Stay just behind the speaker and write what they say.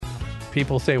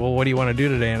people say, well, what do you want to do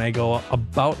today? And I go,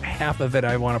 about half of it,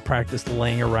 I want to practice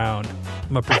laying around.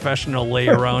 I'm a professional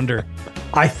lay-arounder.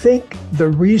 I think the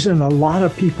reason a lot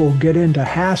of people get into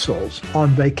hassles on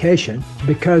vacation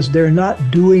because they're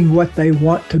not doing what they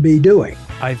want to be doing.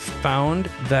 I've found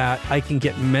that I can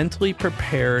get mentally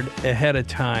prepared ahead of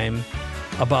time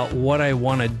about what I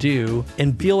want to do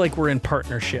and feel like we're in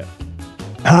partnership.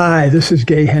 Hi, this is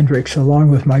Gay Hendricks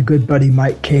along with my good buddy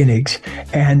Mike Koenigs.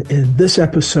 And in this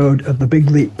episode of the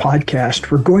Big Leap podcast,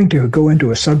 we're going to go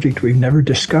into a subject we've never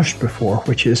discussed before,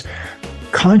 which is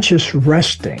conscious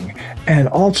resting and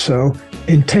also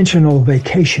intentional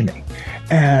vacationing.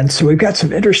 And so we've got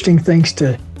some interesting things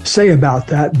to say about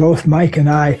that. Both Mike and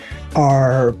I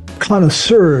are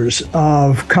connoisseurs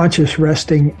of conscious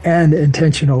resting and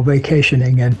intentional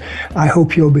vacationing, and I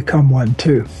hope you'll become one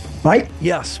too. Mike?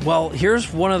 Yes. Well,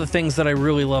 here's one of the things that I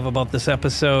really love about this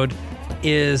episode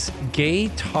is Gay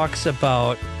talks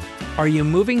about, are you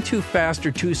moving too fast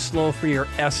or too slow for your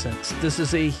essence? This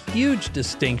is a huge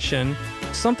distinction,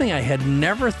 something I had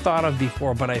never thought of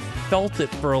before, but I felt it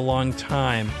for a long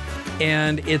time.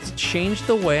 And it's changed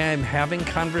the way I'm having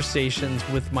conversations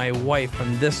with my wife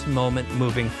from this moment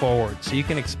moving forward. So you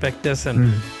can expect this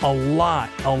and a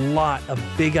lot of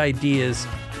big ideas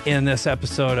in this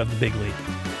episode of The Big Leap.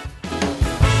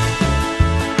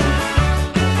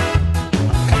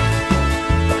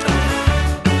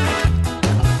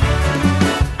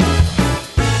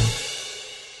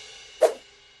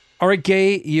 All right,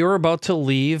 Gay, you're about to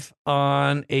leave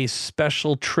on a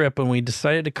special trip, and we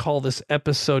decided to call this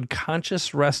episode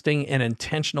Conscious Resting and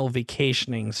Intentional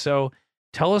Vacationing. So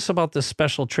tell us about this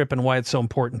special trip and why it's so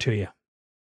important to you.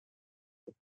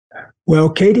 Well,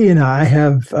 Katie and I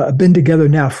have been together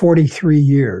now 43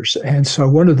 years. And so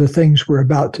one of the things we're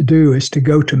about to do is to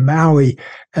go to Maui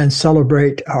and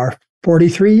celebrate our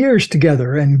 43 years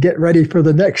together and get ready for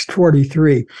the next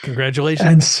 43. Congratulations.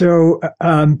 And so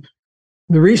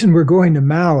the reason we're going to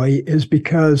Maui is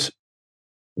because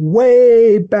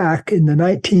way back in the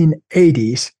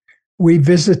 1980s, we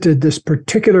visited this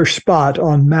particular spot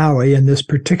on Maui in this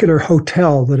particular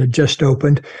hotel that had just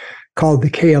opened called the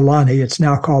Kealani. It's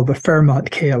now called the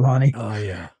Fairmont Kealani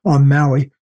on Maui.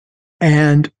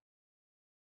 And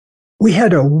we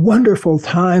had a wonderful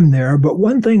time there. But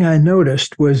one thing I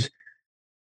noticed was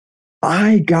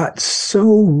I got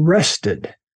so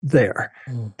rested there.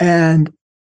 And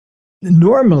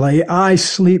normally, I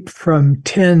sleep from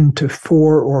 10 to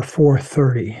 4 or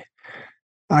 4:30.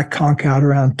 I conk out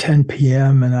around 10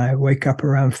 p.m. and I wake up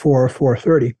around 4 or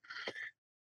 4:30.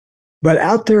 But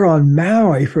out there on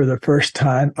Maui for the first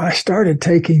time, I started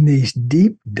taking these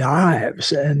deep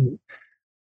dives. And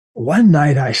one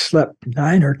night I slept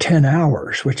 9 or 10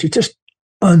 hours, which is just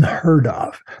unheard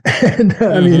of. And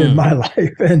I mean, in my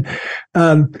life. And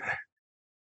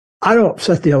I don't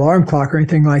set the alarm clock or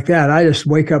anything like that. I just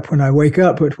wake up when I wake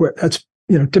up. But that's,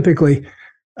 typically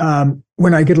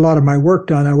when I get a lot of my work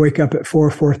done, I wake up at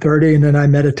 4:30, and then I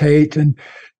meditate and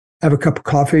have a cup of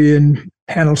coffee and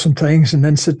handle some things, and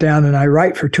then sit down and I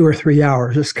write for 2 or 3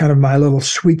 hours. It's kind of my little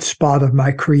sweet spot of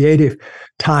my creative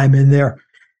time in there.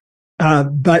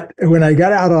 But when I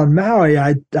got out on Maui,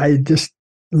 I just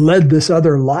led this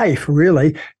other life,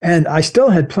 really. And I still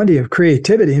had plenty of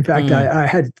creativity. In fact, I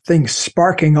had things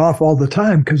sparking off all the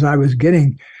time because I was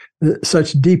getting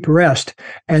such deep rest.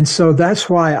 And so that's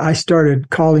why I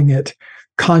started calling it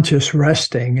conscious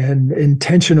resting and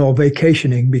intentional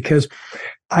vacationing, because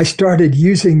I started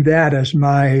using that as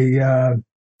my,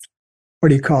 what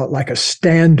do you call it, like a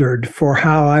standard for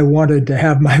how I wanted to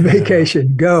have my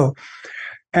vacation go.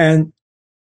 And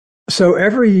so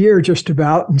every year, just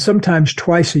about, and sometimes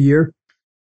twice a year,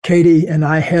 Katie and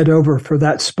I head over for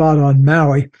that spot on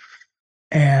Maui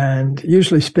and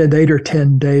usually spend 8 or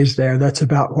 10 days there. That's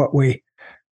about what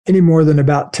any more than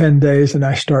about 10 days. And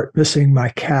I start missing my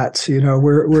cats.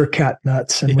 We're cat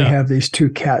nuts, and we have these 2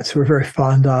 cats we're very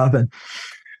fond of.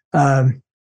 And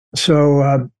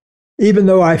so even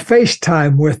though I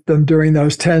FaceTime with them during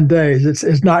those 10 days,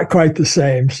 it's not quite the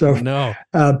same. So no.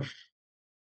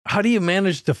 How do you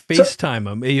manage to FaceTime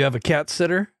them? You have a cat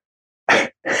sitter?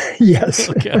 Yes.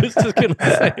 Okay, I was just going to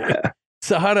say.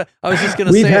 So how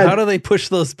do they push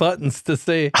those buttons to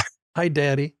say, "Hi,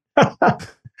 Daddy"?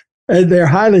 And they're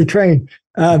highly trained.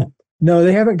 No,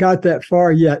 they haven't got that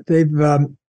far yet. They've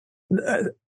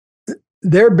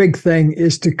their big thing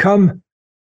is to come.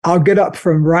 I'll get up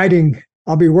from writing.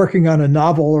 I'll be working on a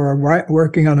novel or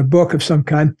working on a book of some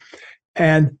kind,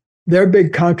 and their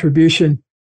big contribution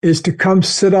is to come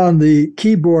sit on the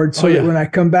keyboard so that when I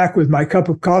come back with my cup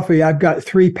of coffee, I've got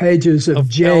 3 pages of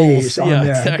J's on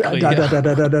there. Exactly.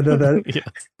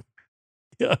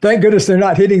 Yeah. Thank goodness they're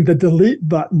not hitting the delete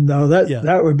button, though.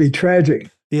 That would be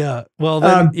tragic. Yeah. Well,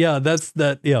 then, that's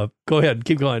that. Yeah. Go ahead.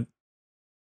 Keep going.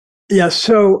 Yeah.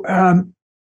 So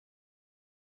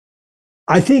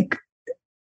I think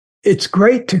it's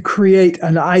great to create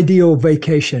an ideal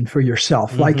vacation for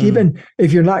yourself. Mm-hmm. Like, even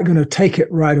if you're not going to take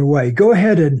it right away, go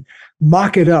ahead and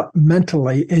mock it up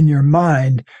mentally in your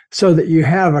mind so that you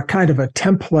have a kind of a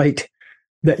template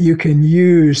that you can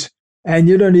use. And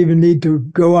you don't even need to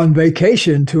go on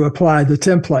vacation to apply the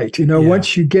template.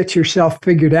 Once you get yourself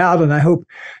figured out, and I hope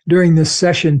during this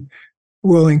session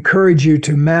we'll encourage you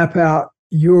to map out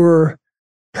your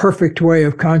perfect way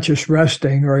of conscious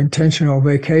resting or intentional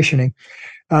vacationing.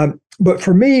 But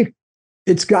for me,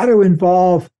 it's got to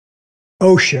involve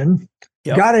ocean.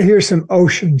 Yep. Got to hear some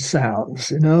ocean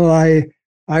sounds. I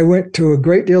went to a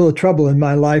great deal of trouble in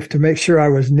my life to make sure I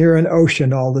was near an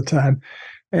ocean all the time.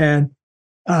 And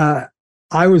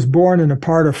I was born in a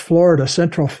part of Florida,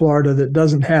 Central Florida, that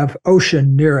doesn't have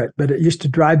ocean near it, but it used to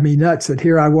drive me nuts that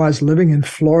here I was living in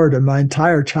Florida my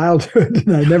entire childhood,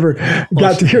 and I never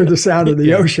got to hear the sound of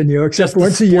the ocean, except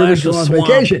once a year to go on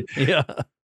vacation. Yeah.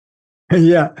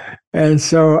 Yeah. And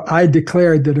so I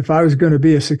declared that if I was going to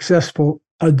be a successful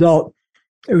adult,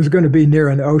 it was going to be near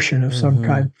an ocean of some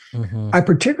kind. Mm-hmm. I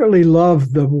particularly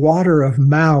love the water of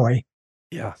Maui.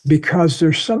 Yeah. Because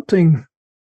there's something,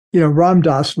 Ram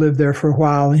Dass lived there for a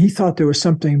while, and he thought there was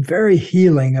something very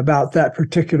healing about that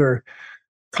particular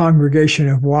congregation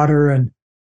of water and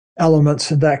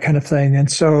elements and that kind of thing.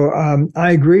 And so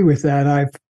I agree with that.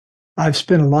 I've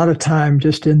spent a lot of time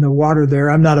just in the water there.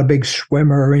 I'm not a big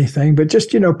swimmer or anything, but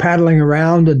just, paddling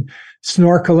around and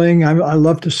snorkeling. I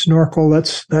love to snorkel.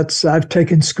 I've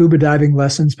taken scuba diving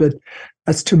lessons, but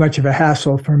that's too much of a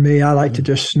hassle for me. I like to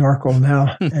just snorkel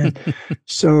now. And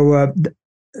so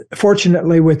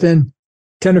fortunately, within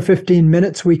 10 or 15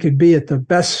 minutes, we could be at the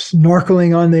best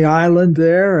snorkeling on the island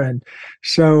there. And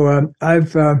so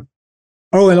and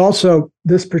also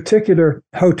this particular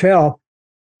hotel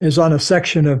is on a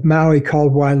section of Maui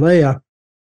called Wailea.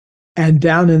 And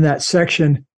down in that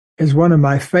section is one of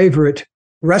my favorite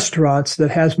restaurants that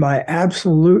has my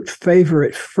absolute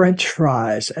favorite French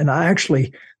fries. And I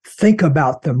actually think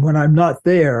about them when I'm not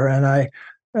there. And I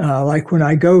like when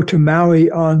I go to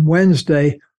Maui on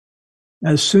Wednesday,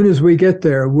 as soon as we get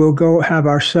there, we'll go have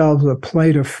ourselves a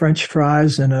plate of French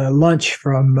fries and a lunch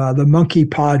from the Monkey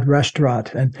Pod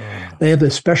restaurant. And they have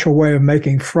this special way of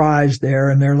making fries there,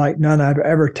 and they're like none I've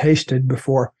ever tasted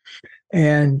before.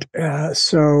 And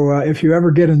so if you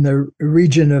ever get in the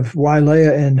region of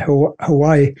Wailea in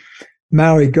Hawaii,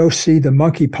 Maui, go see the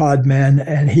Monkey Pod man,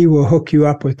 and he will hook you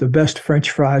up with the best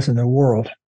French fries in the world.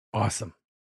 Awesome.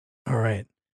 All right.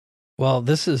 Well,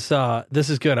 this is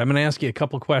good. I'm going to ask you a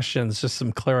couple questions, just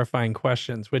some clarifying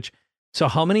questions. So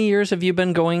how many years have you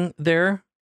been going there?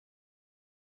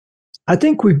 I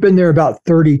think we've been there about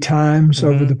 30 times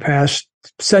over the past,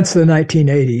 since the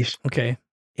 1980s. Okay.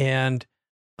 And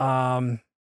what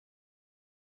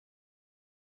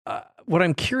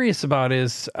I'm curious about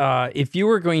is if you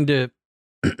were going to,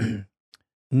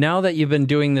 now that you've been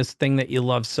doing this thing that you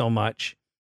love so much,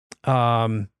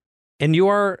 and you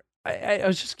are, I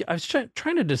was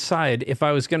trying to decide if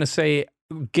I was going to say,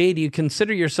 Gay, do you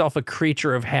consider yourself a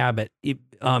creature of habit?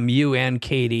 You and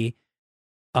Katie,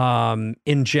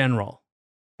 in general?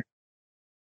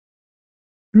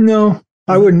 No,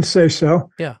 I wouldn't say so.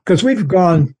 Yeah. Because we've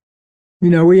gone,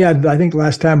 we had, I think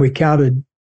last time we counted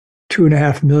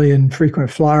 2.5 million frequent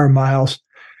flyer miles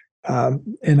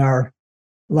in our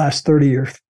last 30 or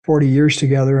 40 years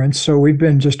together. And so we've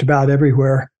been just about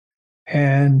everywhere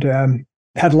and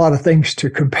had a lot of things to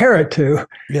compare it to.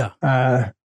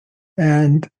 Yeah.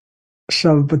 And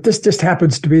so, but this just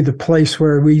happens to be the place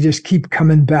where we just keep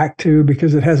coming back to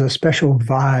because it has a special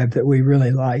vibe that we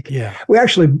really like. Yeah. We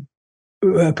actually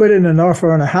put in an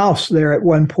offer on a house there at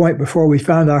one point before we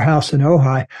found our house in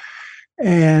Ojai.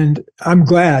 And I'm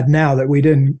glad now that we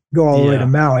didn't go all the way to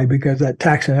Maui because that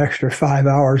tacks an extra 5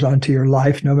 hours onto your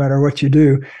life, no matter what you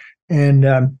do. And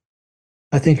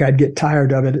I think I'd get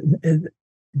tired of it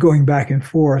going back and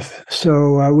forth.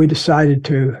 So we decided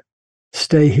to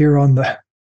stay here on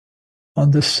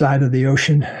this side of the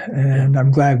ocean. And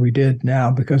I'm glad we did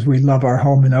now because we love our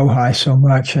home in Ojai so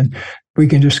much. And we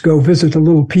can just go visit a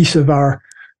little piece of our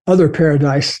other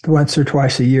paradise once or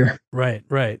twice a year. Right,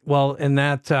 right. Well, and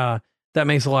that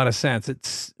makes a lot of sense.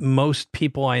 It's most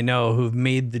people I know who've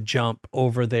made the jump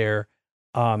over there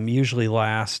usually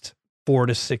last 4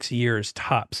 to 6 years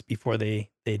tops before they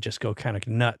just go kind of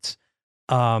nuts.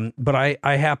 But I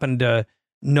happen to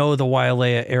know the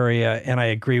Wailea area, and I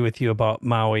agree with you about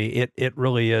Maui. It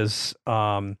really is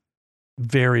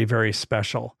very, very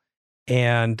special.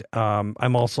 And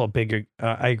I'm also a big,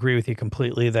 I agree with you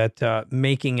completely that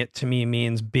making it to me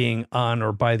means being on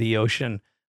or by the ocean,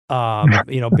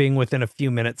 being within a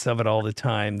few minutes of it all the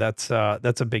time. That's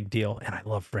a big deal. And I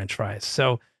love French fries.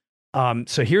 So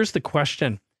here's the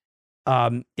question.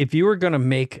 If you were going to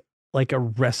make like a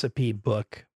recipe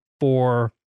book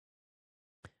for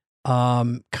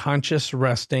conscious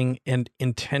resting and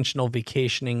intentional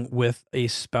vacationing with a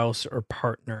spouse or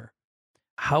partner,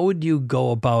 how would you go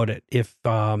about it if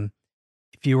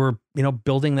you were,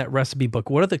 building that recipe book?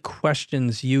 What are the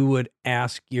questions you would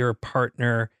ask your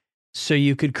partner so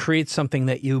you could create something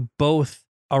that you both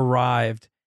arrived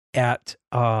at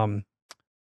a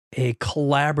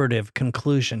collaborative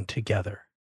conclusion together?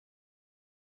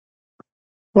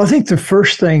 Well, I think the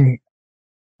first thing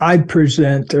I'd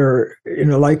present, or,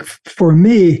 like for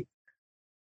me,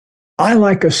 I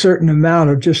like a certain amount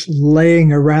of just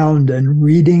laying around and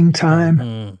reading time.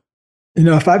 Mm-hmm.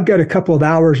 If I've got a couple of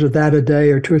hours of that a day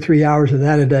or 2 or 3 hours of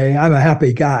that a day, I'm a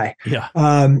happy guy. Yeah.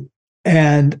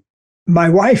 And my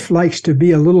wife likes to be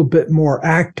a little bit more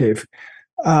active.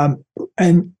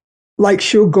 And like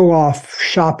she'll go off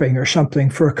shopping or something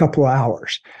for a couple of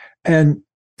hours. And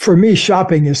for me,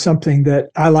 shopping is something that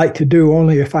I like to do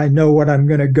only if I know what I'm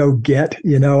going to go get.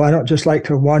 I don't just like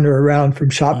to wander around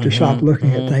from shop to shop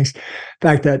looking at things. In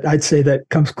fact, that I'd say that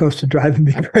comes close to driving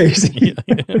me crazy.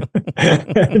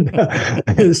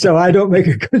 and so I don't make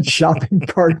a good shopping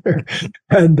partner.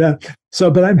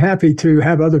 But I'm happy to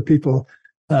have other people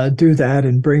do that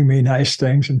and bring me nice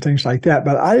things and things like that.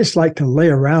 But I just like to lay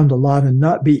around a lot and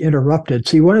not be interrupted.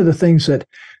 See, one of the things that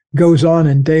goes on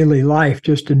in daily life,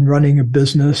 just in running a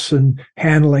business and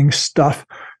handling stuff,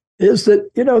 is that,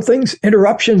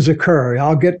 interruptions occur.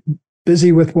 I'll get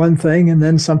busy with one thing and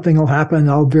then something will happen.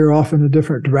 I'll veer off in a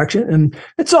different direction and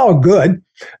it's all good.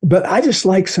 But I just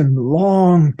like some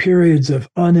long periods of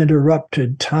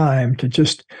uninterrupted time to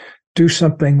just do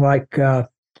something like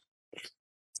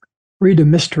read a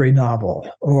mystery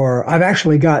novel. Or I've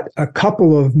actually got a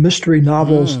couple of mystery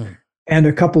novels and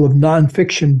a couple of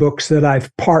nonfiction books that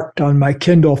I've parked on my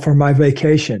Kindle for my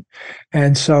vacation.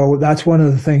 And so that's one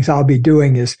of the things I'll be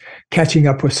doing, is catching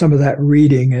up with some of that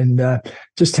reading and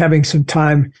just having some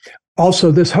time. Also,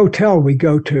 this hotel we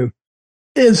go to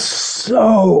is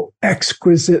so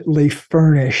exquisitely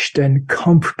furnished and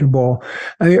comfortable.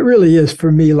 I mean, it really is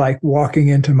for me like walking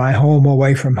into my home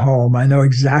away from home. I know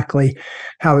exactly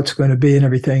how it's going to be and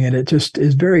everything. And it just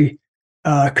is very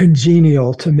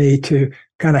congenial to me to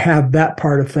kind of have that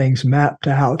part of things mapped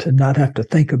out and not have to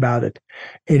think about it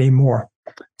anymore.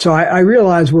 So I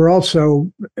realize we're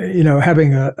also,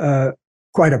 having a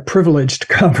quite a privileged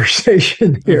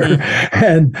conversation here.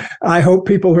 And I hope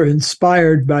people are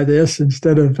inspired by this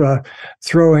instead of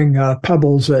throwing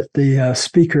pebbles at the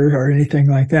speaker or anything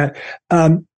like that.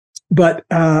 But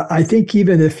I think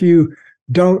even if you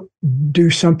don't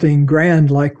do something grand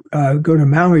like go to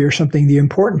Maui or something, the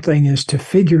important thing is to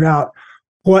figure out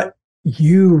what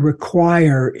you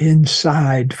require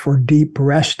inside for deep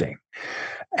resting.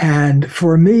 And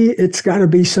for me, it's got to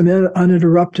be some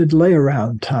uninterrupted lay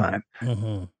around time.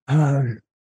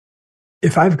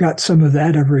 If I've got some of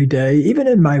that every day, even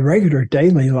in my regular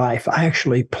daily life, I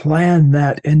actually plan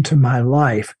that into my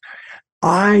life.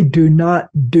 I do not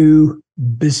do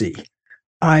busy.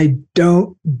 I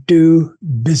don't do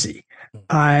busy.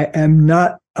 I am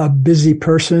not a busy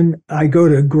person. I go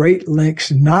to great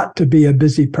lengths not to be a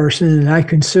busy person, and I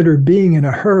consider being in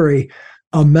a hurry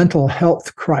a mental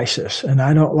health crisis, and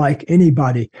I don't like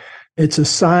anybody. It's a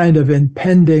sign of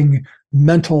impending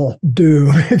mental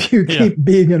doom if you keep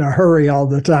being in a hurry all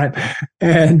the time.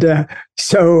 And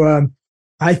so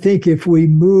I think if we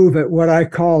move at what I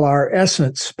call our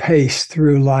essence pace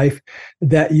through life,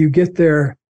 that you get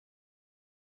there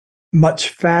much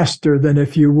faster than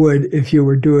if you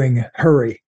were doing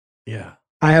hurry. Yeah.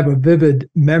 I have a vivid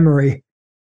memory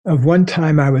of one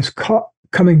time I was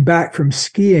coming back from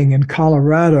skiing in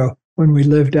Colorado when we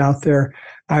lived out there.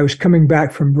 I was coming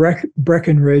back from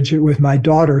Breckenridge with my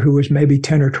daughter, who was maybe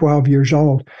 10 or 12 years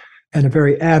old and a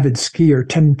very avid skier,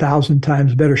 10,000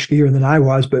 times better skier than I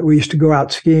was. But we used to go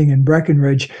out skiing in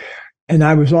Breckenridge, and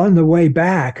I was on the way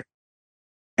back,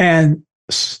 and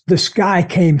this guy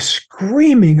came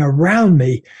screaming around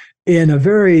me in a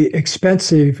very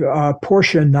expensive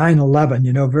Porsche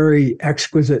 911, very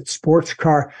exquisite sports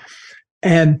car.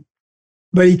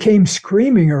 But he came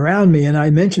screaming around me, and I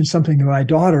mentioned something to my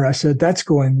daughter. I said, that's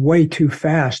going way too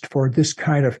fast for this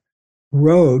kind of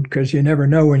road, because you never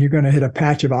know when you're going to hit a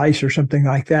patch of ice or something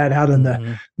like that out in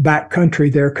the back country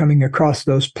there, coming across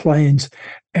those plains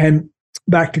and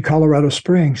back to Colorado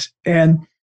Springs. And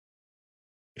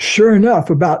sure enough,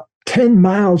 about 10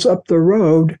 miles up the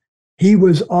road, he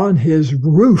was on his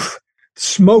roof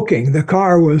smoking. The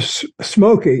car was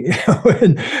smoking.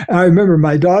 And I remember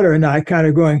my daughter and I kind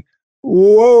of going,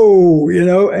 whoa,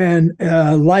 and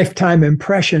a lifetime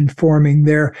impression forming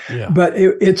there. Yeah. But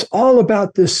it's all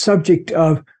about this subject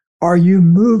of, are you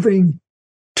moving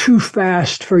too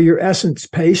fast for your essence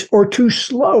pace or too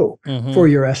slow for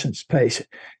your essence pace?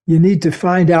 You need to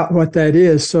find out what that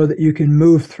is so that you can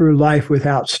move through life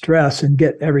without stress and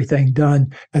get everything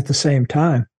done at the same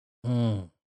time.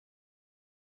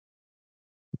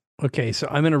 Okay, so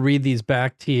I'm going to read these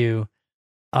back to you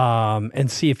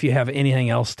and see if you have anything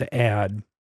else to add.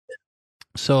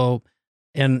 So,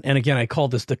 and again, I call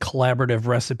this the collaborative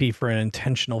recipe for an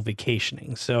intentional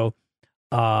vacationing. So,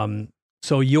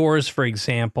 so yours, for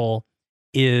example,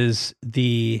 is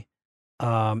the,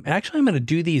 actually, I'm going to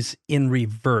do these in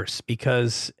reverse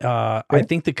because I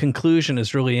think the conclusion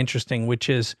is really interesting, which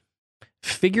is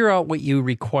figure out what you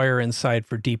require inside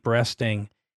for deep resting.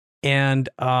 And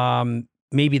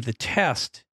maybe the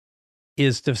test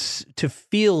is to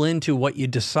feel into what you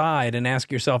decide and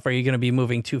ask yourself, are you going to be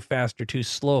moving too fast or too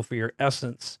slow for your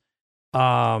essence?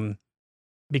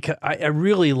 Because I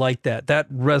really like that. That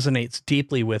resonates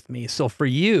deeply with me. So for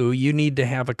you, you need to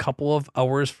have a couple of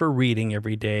hours for reading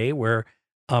every day where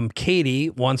Katie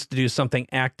wants to do something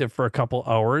active for a couple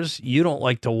hours. You don't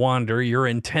like to wander. You're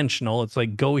intentional. It's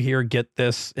like, go here, get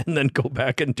this, and then go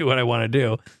back and do what I want to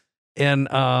do. And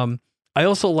I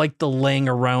also like the laying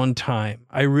around time.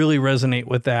 I really resonate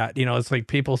with that. It's like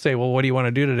people say, well, what do you want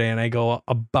to do today? And I go,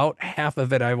 about half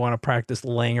of it, I want to practice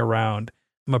laying around.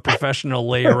 I'm a professional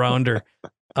lay arounder.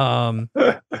 And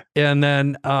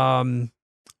then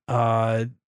for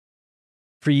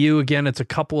you, again, it's a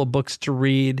couple of books to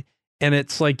read. And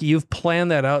it's like you've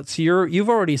planned that out. So you've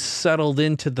already settled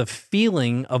into the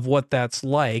feeling of what that's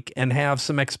like and have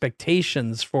some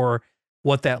expectations for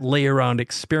what that lay around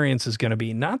experience is going to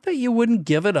be. Not that you wouldn't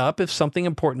give it up if something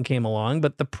important came along,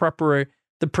 but the preparation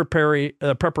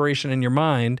in your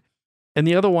mind. And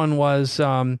the other one was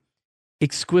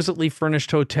exquisitely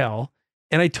furnished hotel.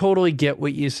 And I totally get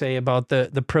what you say about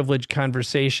the privileged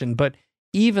conversation, but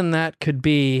even that could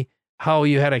be how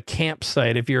you had a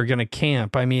campsite if you're going to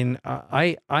camp. I mean,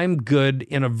 I'm good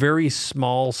in a very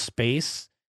small space.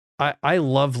 I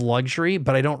love luxury,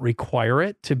 but I don't require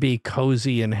it to be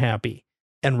cozy and happy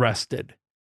and rested.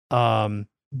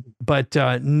 But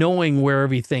knowing where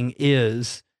everything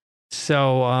is,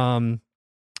 so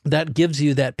that gives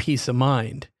you that peace of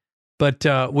mind.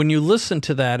 But when you listen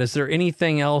to that, is there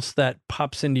anything else that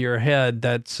pops into your head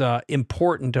that's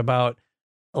important about,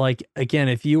 like, again,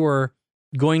 if you were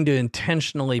going to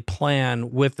intentionally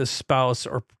plan with a spouse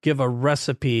or give a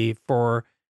recipe for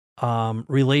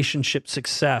relationship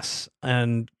success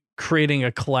and creating a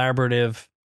collaborative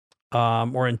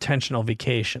or intentional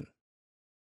vacation?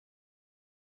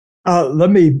 Let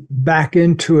me back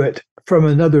into it from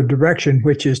another direction,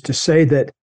 which is to say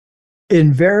that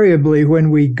invariably when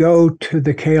we go to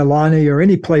the Kealani or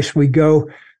any place we go,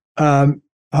 a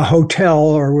hotel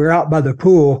or we're out by the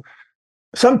pool,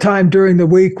 sometime during the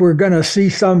week, we're going to see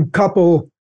some couple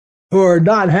who are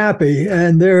not happy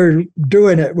and they're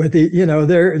doing it with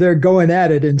they're going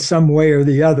at it in some way or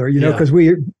the other, because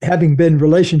we, having been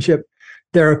relationship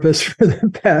therapists for the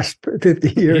past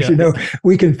 50 years,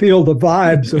 we can feel the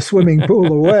vibes a swimming pool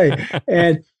away.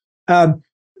 And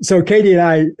so Katie and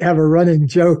I have a running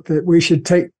joke that we should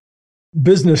take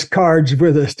business cards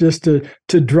with us just to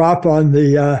drop on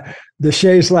the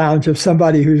chaise lounge of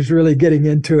somebody who's really getting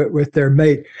into it with their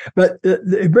mate. But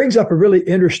it brings up a really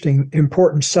interesting,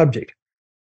 important subject,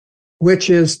 which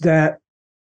is that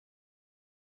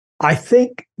I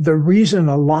think the reason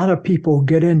a lot of people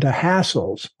get into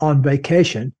hassles on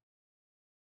vacation,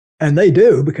 and they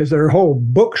do because there are whole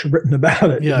books written about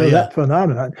it, that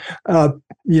phenomenon.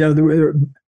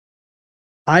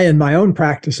 I, in my own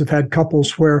practice, have had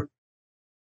couples where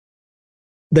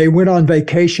they went on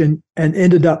vacation and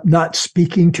ended up not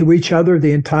speaking to each other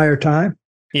the entire time.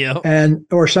 Yeah.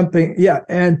 Or something. Yeah.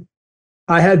 And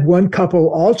I had one couple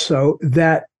also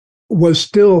that was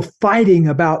still fighting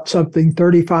about something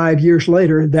 35 years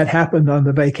later that happened on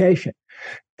the vacation.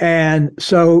 And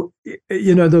so,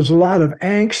 there's a lot of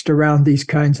angst around these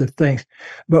kinds of things.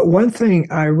 But one thing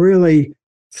I really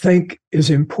think is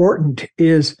important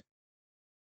is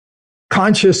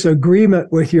conscious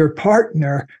agreement with your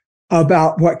partner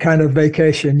about what kind of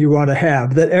vacation you want to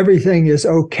have, that everything is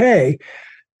okay.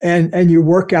 And you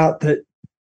work out that,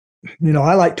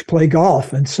 I like to play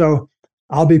golf. And so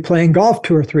I'll be playing golf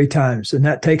 2 or 3 times, and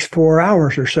that takes 4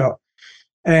 hours or so.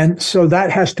 And so that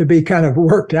has to be kind of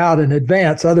worked out in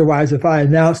advance. Otherwise, if I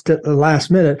announced at the last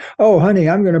minute, oh, honey,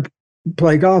 I'm going to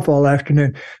play golf all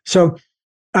afternoon. So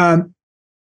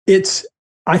it's,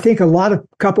 I think a lot of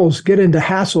couples get into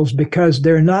hassles because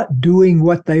they're not doing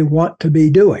what they want to be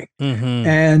doing. Mm-hmm.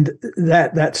 And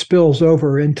that spills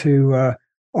over into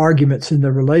arguments in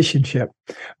the relationship.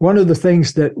 One of the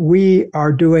things that we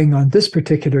are doing on this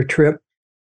particular trip,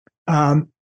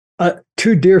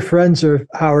 two dear friends of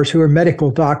ours who are medical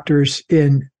doctors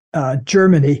in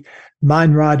Germany,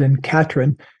 Meinrad and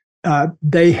Katrin,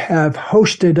 they have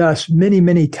hosted us many,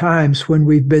 many times when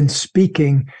we've been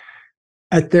speaking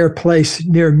at their place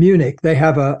near Munich. They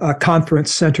have a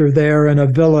conference center there and a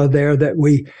villa there that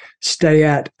we stay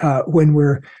at when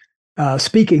we're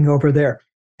speaking over there.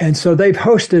 And so they've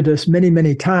hosted us many,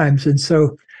 many times. And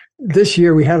so this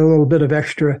year we had a little bit of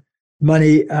extra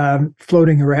money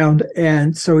floating around.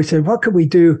 And so we said, what could we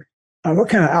do? What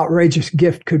kind of outrageous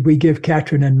gift could we give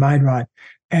Katrin and Meinrad?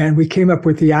 And we came up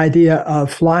with the idea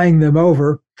of flying them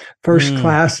over first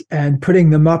class and putting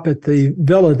them up at the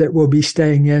villa that we'll be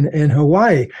staying in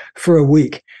Hawaii for a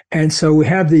week. And so we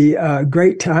have the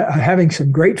great time having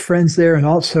some great friends there, and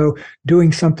also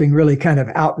doing something really kind of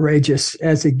outrageous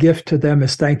as a gift to them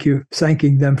as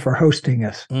thanking them for hosting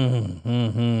us.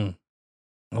 Mm-hmm.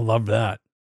 I love that.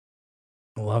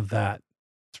 I love that.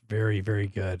 It's very, very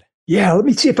good. Yeah, let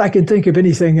me see if I can think of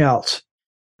anything else.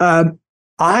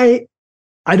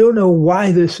 I don't know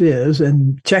why this is,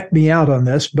 and check me out on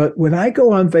this, but when I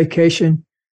go on vacation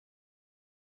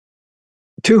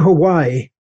to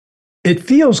Hawaii, it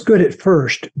feels good at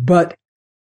first, but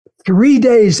 3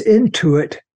 days into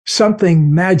it,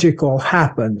 something magical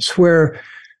happens where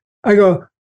I go,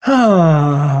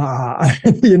 and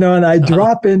I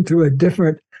drop into a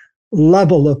different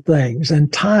level of things,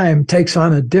 and time takes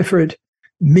on a different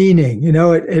meaning.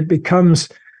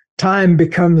 Time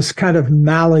becomes kind of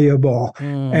malleable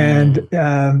and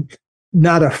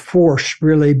not a force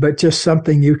really, but just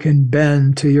something you can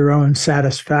bend to your own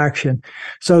satisfaction.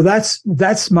 So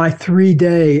that's my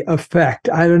 3-day effect.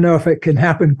 I don't know if it can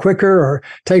happen quicker or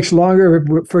takes longer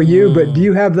for you, but do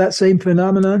you have that same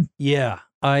phenomenon? Yeah,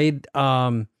 it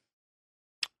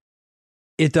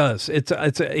does.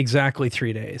 It's exactly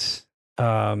 3 days.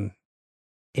 And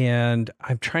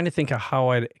I'm trying to think of how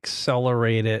I'd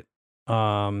accelerate it.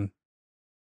 And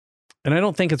I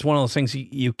don't think it's one of those things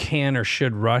you can or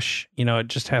should rush. It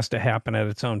just has to happen at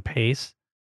its own pace.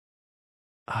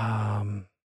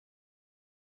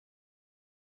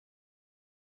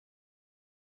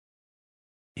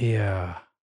 Yeah.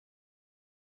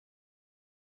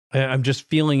 I'm just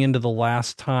feeling into the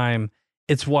last time.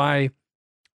 It's why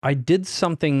I did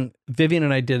something, Vivian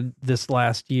and I did this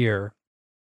last year.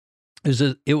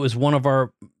 It was one of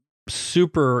our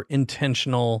super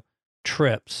intentional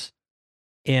trips,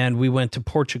 and we went to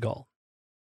Portugal,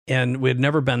 and we had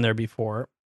never been there before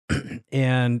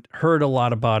and heard a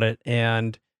lot about it.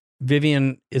 And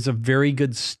Vivian is a very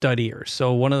good studier.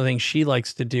 So one of the things she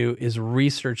likes to do is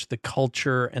research the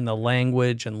culture and the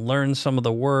language and learn some of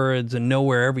the words and know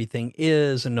where everything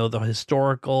is and know the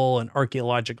historical and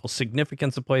archaeological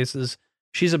significance of places.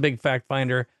 She's a big fact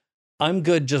finder. I'm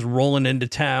good just rolling into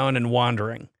town and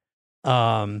wandering.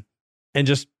 And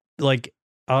just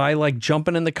I like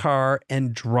jumping in the car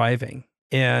and driving.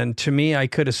 And to me, I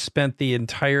could have spent the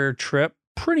entire trip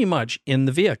pretty much in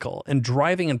the vehicle. And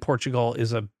driving in Portugal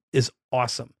is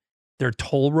awesome. They're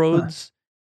toll roads.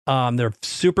 They're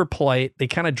super polite. They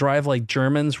kind of drive like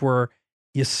Germans, where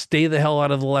you stay the hell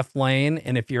out of the left lane.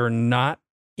 And if you're not,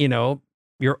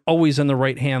 you're always in the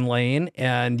right-hand lane,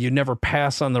 and you never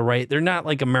pass on the right. They're not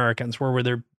like Americans where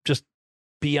they're just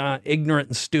beyond ignorant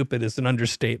and stupid is an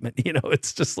understatement.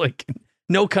 It's just like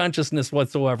no consciousness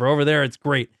whatsoever. Over there, it's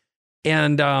great.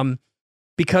 And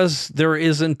because there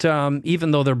isn't,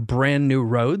 even though they're brand new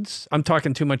roads, I'm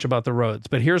talking too much about the roads,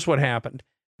 but here's what happened.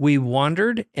 We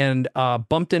wandered and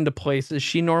bumped into places.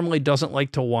 She normally doesn't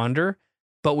like to wander,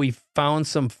 but we found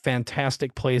some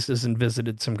fantastic places and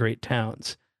visited some great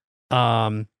towns.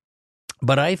 But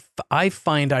I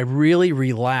find I really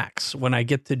relax when I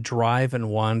get to drive and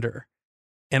wander,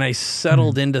 and I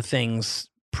settled into things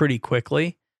pretty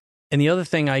quickly. And the other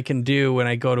thing I can do when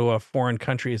I go to a foreign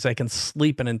country is I can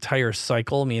sleep an entire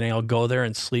cycle, meaning I'll go there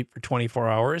and sleep for 24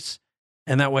 hours.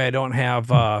 And that way I don't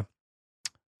have,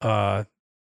 I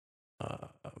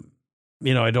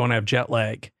don't have jet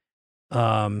lag.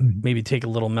 Maybe take a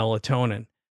little melatonin.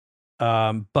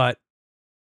 But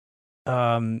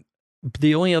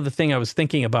the only other thing I was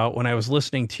thinking about when I was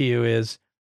listening to you is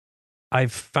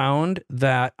I've found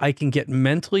that I can get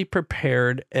mentally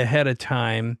prepared ahead of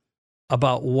time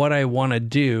about what I want to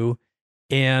do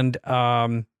and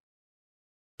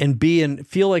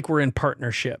feel like we're in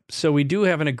partnership. So we do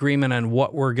have an agreement on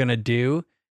what we're going to do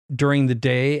during the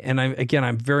day. And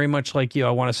I'm very much like you.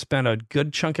 I want to spend a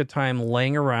good chunk of time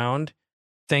laying around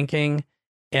thinking,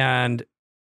 and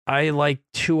I like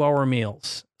 2-hour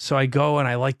meals. So I go and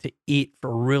I like to eat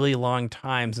for really long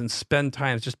times and spend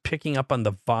time just picking up on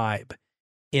the vibe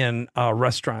in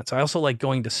restaurants. I also like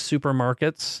going to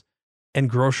supermarkets and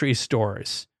grocery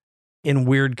stores in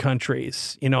weird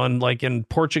countries, and like in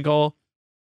Portugal,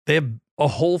 they have a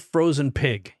whole frozen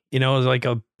pig, like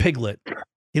a piglet,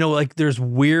 like there's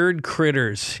weird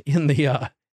critters in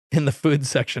the food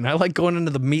section. I like going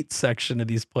into the meat section of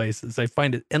these places. I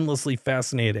find it endlessly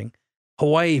fascinating.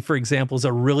 Hawaii, for example, is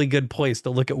a really good place to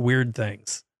look at weird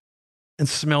things and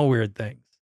smell weird things.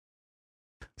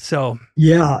 So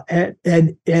yeah,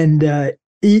 and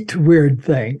eat weird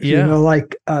things. Yeah.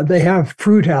 Like they have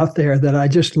fruit out there that I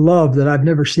just love that I've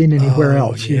never seen anywhere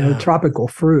else. Yeah. Tropical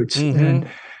fruits, Mm-hmm.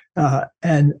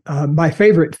 and my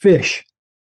favorite fish,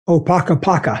 opaka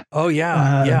paka. Oh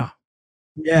yeah,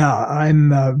 yeah.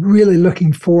 I'm really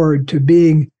looking forward to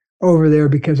being over there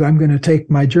because I'm going to take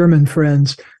my German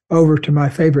friends over to my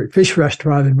favorite fish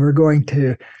restaurant, and we're going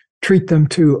to treat them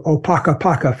to opaka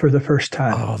paka for the first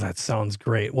time. Oh, that sounds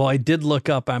great. Well, I did look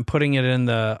up, I'm putting it in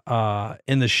the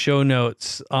show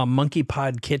notes,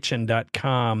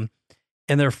 monkeypodkitchen.com,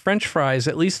 and their French fries,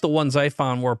 at least the ones I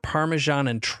found, were Parmesan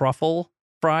and truffle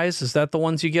fries. Is that the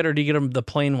ones you get, or do you get them the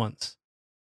plain ones?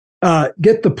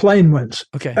 Get the plain ones.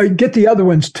 Okay. Get the other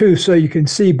ones too, so you can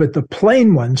see, but the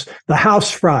plain ones, the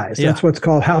house fries, that's what's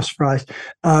called house fries.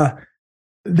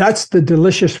 That's the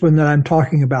delicious one that I'm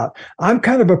talking about. I'm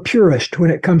kind of a purist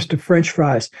when it comes to French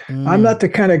fries. I'm not the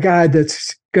kind of guy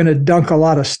that's going to dunk a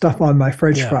lot of stuff on my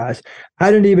French fries.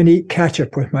 I don't even eat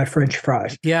ketchup with my French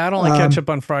fries. Yeah, I don't like ketchup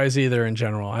on fries either in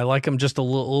general. I like them just a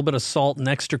little bit of salt and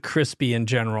extra crispy in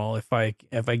general if I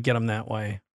get them that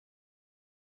way.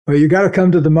 Well, you got to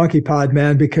come to the Monkey Pod,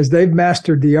 man, because they've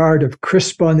mastered the art of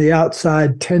crisp on the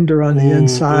outside, tender on the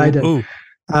inside. And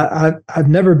I've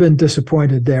never been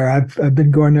disappointed there. I've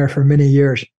been going there for many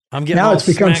years. I'm getting now it's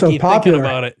become so popular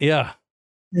about it. Yeah.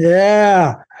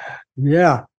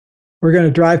 We're going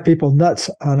to drive people nuts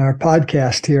on our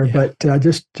podcast here, but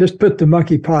just put the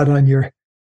Monkey Pod on your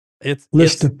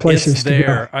list of places to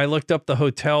go. I looked up the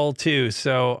hotel too.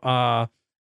 So,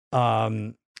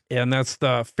 and that's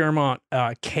the Fairmont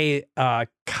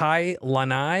Kai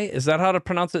Lanai. Is that how to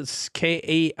pronounce it?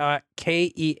 Kealani.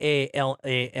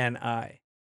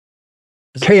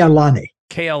 Kealani.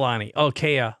 Kealani. Oh,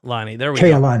 Kealani. There we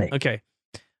Kealani. go. Okay.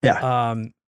 Yeah.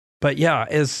 But yeah,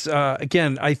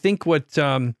 again, I think what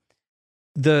the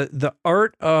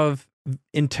art of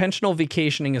intentional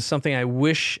vacationing is something I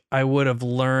wish I would have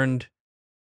learned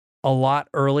a lot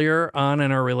earlier on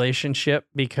in our relationship,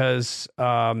 because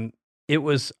I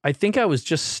think I was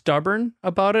just stubborn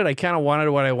about it. I kind of wanted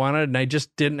what I wanted, and I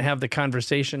just didn't have the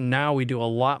conversation. Now we do a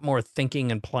lot more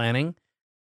thinking and planning,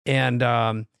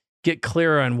 and get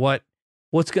clear on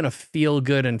what's going to feel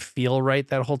good and feel right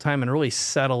that whole time, and really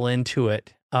settle into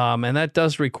it. And that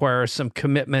does require some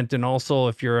commitment. And also,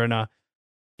 if you're in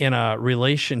a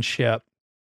relationship,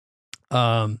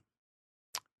 being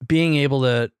able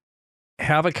to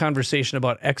have a conversation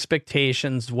about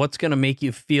expectations, what's going to make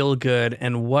you feel good,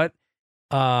 and what,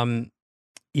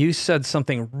 you said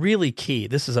something really key.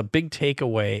 This is a big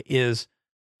takeaway, is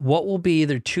what will be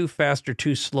either too fast or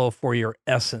too slow for your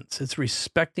essence. It's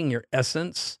respecting your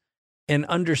essence and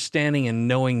understanding and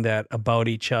knowing that about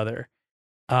each other.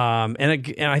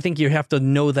 And I think you have to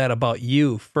know that about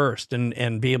you first,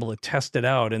 and be able to test it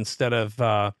out instead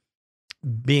of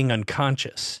being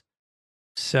unconscious.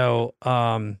 So,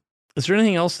 is there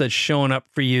anything else that's showing up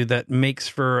for you that makes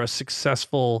for a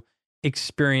successful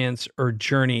experience or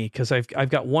journey? Because I've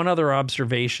got one other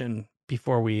observation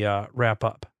before we wrap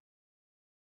up.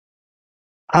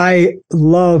 I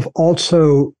love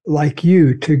also, like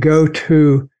you, to go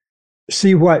to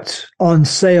see what's on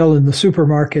sale in the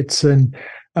supermarkets and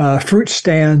fruit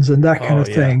stands and that kind of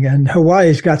thing. And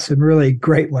Hawaii's got some really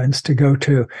great ones to go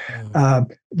to.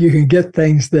 You can get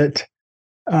things that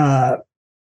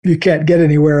you can't get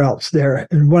anywhere else there.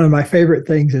 And one of my favorite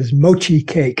things is mochi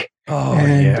cake.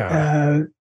 I've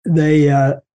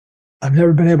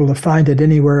never been able to find it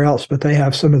anywhere else, but they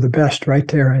have some of the best right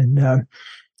there in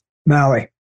Maui.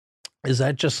 Is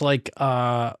that just like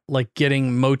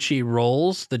getting mochi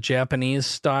rolls, the Japanese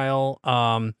style?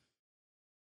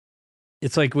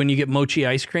 It's like when you get mochi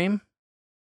ice cream?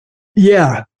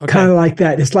 Yeah, kind of like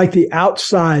that. It's like the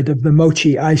outside of the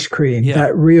mochi ice cream,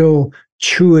 that real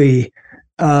chewy,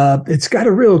 it's got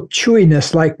a real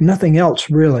chewiness like nothing else,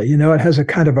 really. You know, it has a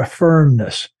kind of a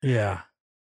firmness. Yeah.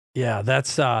 Yeah. That's,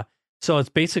 so it's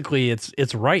basically,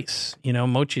 it's rice, you know,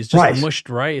 mochi is just Rice. mushed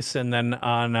rice and then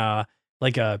on,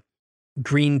 like a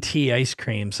green tea ice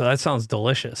cream. So that sounds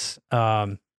delicious.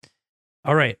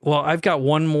 All right. Well, I've got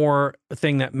one more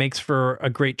thing that makes for a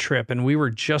great trip, and we were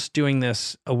just doing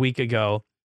this a week ago.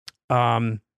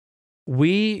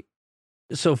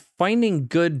 So finding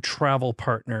good travel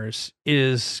partners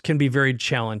can be very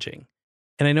challenging.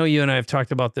 And I know you and I have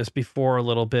talked about this before a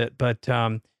little bit, but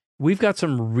we've got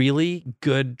some really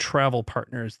good travel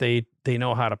partners. They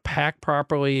know how to pack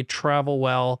properly, travel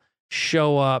well,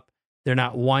 show up. They're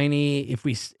not whiny.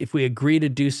 If we agree to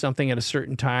do something at a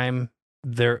certain time,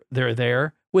 they're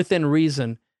there within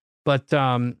reason. But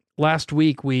last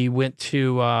week we went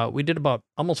to we did about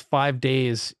almost 5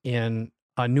 days in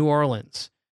New Orleans,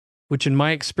 which in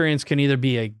my experience can either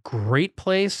be a great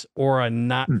place or a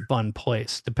not fun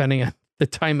place, depending on the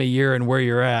time of year and where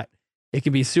you're at. It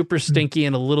can be super stinky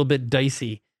and a little bit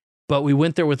dicey. But we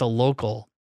went there with a local.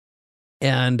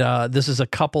 And this is a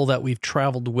couple that we've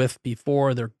traveled with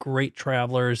before. They're great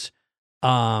travelers,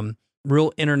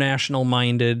 real international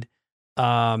minded.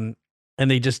 And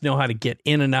they just know how to get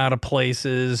in and out of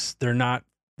places. They are not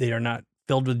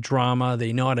filled with drama.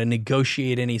 They know how to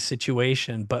negotiate any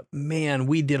situation, but man,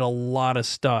 we did a lot of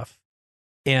stuff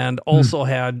and also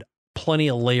had plenty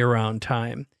of lay around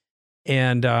time.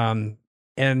 And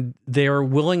they're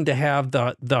willing to have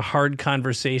the hard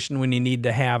conversation when you need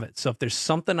to have it. So if there's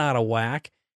something out of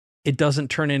whack, it doesn't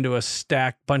turn into a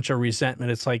stacked bunch of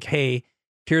resentment. It's like, hey,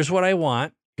 here's what I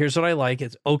want. Here's what I like.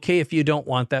 It's okay if you don't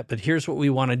want that, but here's what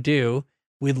we want to do.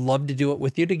 We'd love to do it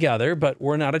with you together, but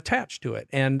we're not attached to it.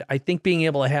 And I think being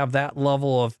able to have that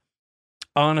level of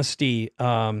honesty,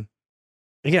 again,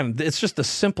 it's just the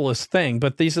simplest thing,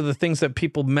 but these are the things that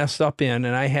people mess up in,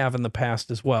 and I have in the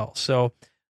past as well. So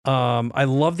I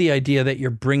love the idea that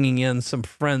you're bringing in some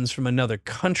friends from another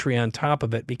country on top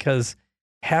of it, because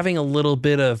having a little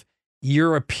bit of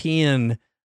European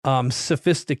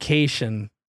sophistication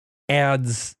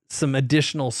adds some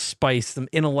additional spice, some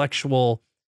intellectual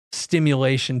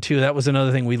stimulation too. That was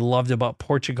another thing we loved about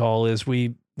Portugal is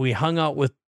we hung out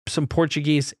with some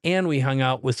Portuguese and we hung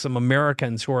out with some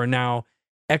Americans who are now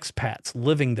expats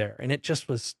living there. And it just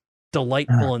was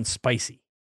delightful and spicy.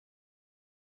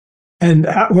 And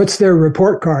what's their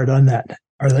report card on that?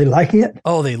 Are they liking it?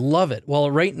 Oh, they love it.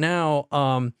 Well, right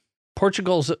now,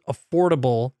 Portugal's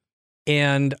affordable.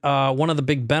 And one of the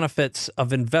big benefits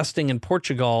of investing in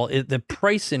Portugal is the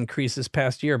price increase this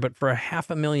past year, but for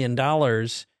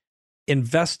 $500,000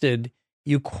 invested,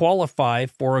 you qualify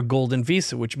for a golden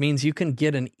visa, which means you can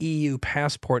get an EU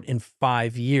passport in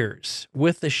 5 years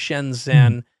with the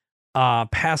Shenzhen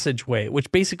passageway,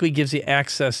 which basically gives you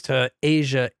access to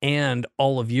Asia and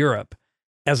all of Europe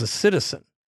as a citizen.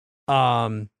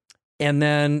 And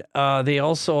then they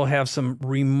also have some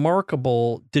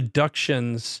remarkable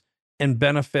deductions and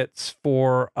benefits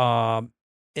for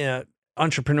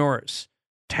entrepreneurs,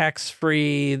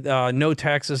 tax-free, no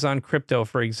taxes on crypto,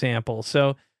 for example.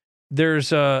 So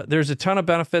there's a ton of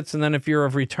benefits. And then if you're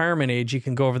of retirement age, you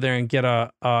can go over there and get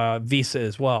a visa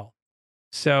as well.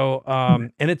 So,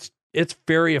 and it's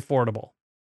very affordable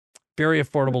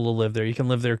to live there. You can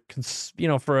live there,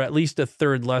 for at least a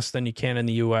third less than you can in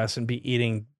the US and be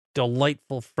eating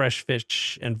delightful fresh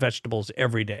fish and vegetables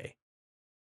every day.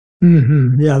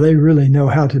 Mm-hmm. Yeah, they really know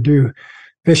how to do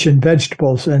fish and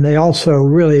vegetables, and they also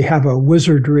really have a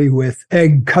wizardry with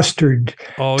egg custard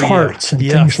tarts and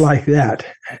things like that.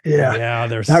 Yeah,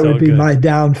 they're that would be good. My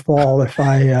downfall if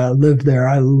I lived there.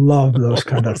 I love those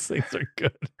kind of things are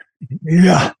good.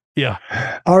 Yeah.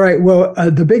 All right. Well,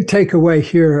 the big takeaway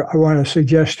here I want to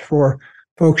suggest for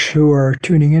folks who are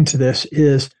tuning into this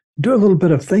is do a little bit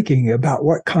of thinking about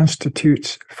what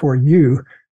constitutes for you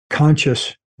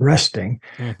conscious resting.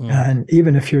 Mm-hmm. And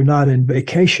even if you're not in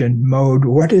vacation mode,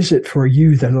 what is it for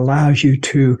you that allows you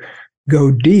to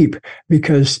go deep?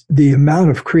 Because the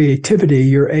amount of creativity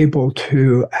you're able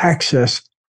to access,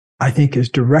 I think, is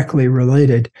directly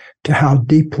related to how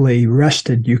deeply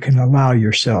rested you can allow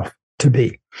yourself to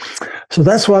be. So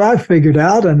that's what I've figured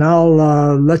out, and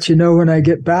I'll let you know when I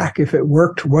get back if it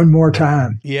worked one more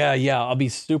time. Yeah. I'll be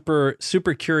super,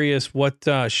 super curious what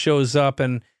shows up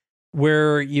and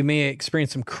where you may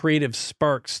experience some creative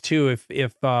sparks too.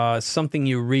 If something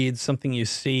you read, something you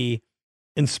see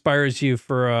inspires you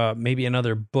for maybe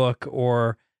another book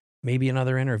or maybe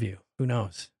another interview. Who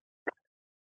knows?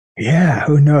 Yeah,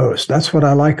 who knows? That's what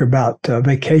I like about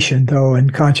vacation, though,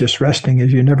 and conscious resting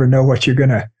is you never know what you're going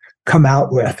to come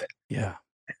out with. Yeah.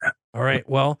 All right.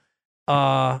 Well,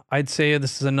 I'd say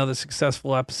this is another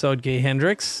successful episode, Gay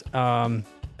Hendricks.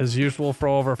 As usual, for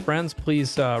all of our friends,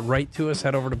 please write to us.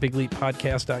 Head over to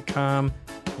bigleappodcast.com.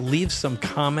 Leave some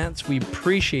comments. We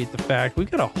appreciate the fact we've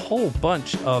got a whole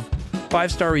bunch of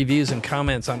 5-star reviews and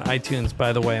comments on iTunes,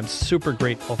 by the way. I'm super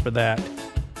grateful for that.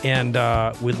 And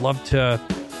we'd love to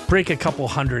break a couple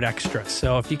hundred extra.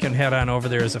 So if you can head on over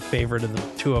there as a favor to the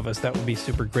two of us, that would be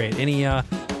super great.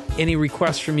 Any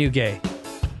requests from you, Gay?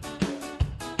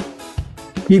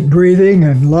 Keep breathing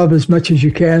and love as much as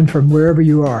you can from wherever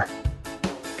you are.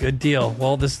 Good deal.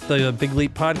 Well, this is the Big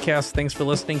Leap Podcast. Thanks for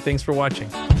listening. Thanks for watching.